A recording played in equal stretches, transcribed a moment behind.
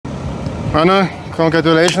Manuel,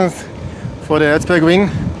 congratulations for the Erzberg win.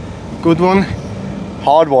 Good one.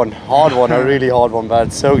 Hard one, a really hard one,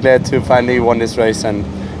 but so glad to finally won this race. And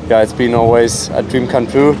yeah, it's been always a dream come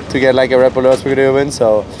true to get like a Red Bull Romaniacs win,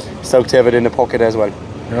 so stoked to have it in the pocket as well.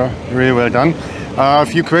 Yeah, really well done. A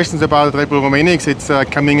few questions about Red Bull Romaniacs. It's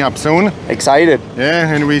coming up soon. Excited. Yeah,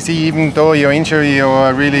 and we see even though your injury,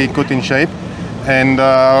 you're really good in shape. And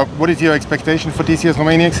what is your expectation for this year's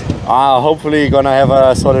Romaniacs? Hopefully gonna have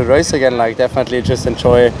a solid race again. Like definitely just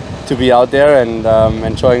enjoy to be out there and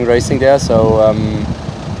enjoying racing there. So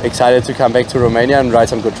excited to come back to Romania and ride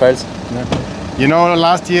some good trails. Yeah. You know,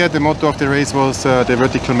 last year the motto of the race was the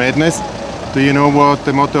vertical madness. Do you know what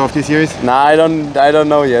the motto of this year is? Nah, I don't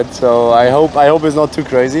know yet. So I hope it's not too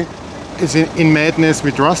crazy. It's in madness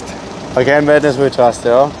we trust. Okay, in madness we trust,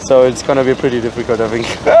 yeah. So it's gonna be pretty difficult, I think.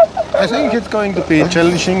 I think it's going to be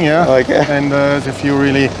challenging, yeah. Okay. And there's a few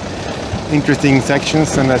really interesting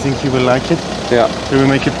sections, and I think you will like it. Yeah. We will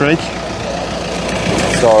make a break.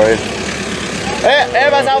 Sorry. Hey,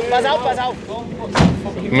 pass auf.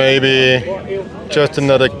 Maybe just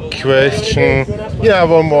another question. Yeah,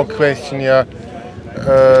 one more question, yeah.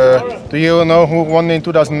 Do you know who won in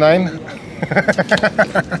 2009?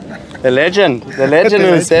 The legend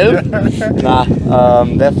himself. Nah,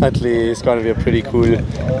 definitely it's gonna be a pretty cool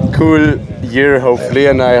year, hopefully,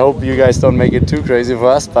 and I hope you guys don't make it too crazy for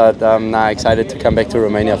us. But nah, excited to come back to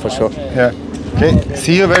Romania for sure. Yeah. Okay.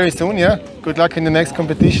 See you very soon. Yeah. Good luck in the next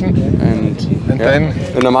competition. And yeah, then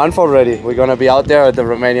in a month already, we're gonna be out there at the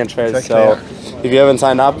Romanian trails. Exactly, so. yeah. If you haven't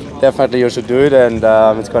signed up, definitely you should do it, and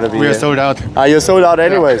it's gonna be. We are sold out. You're sold out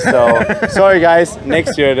anyway, so sorry guys.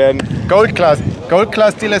 Next year then. Gold class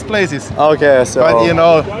still has places. Okay, so. But you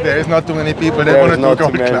know, there is not too many people that want to do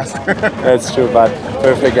gold class. That's true, but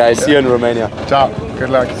perfect guys. See you in Romania. Ciao. Good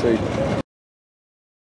luck. Sweet.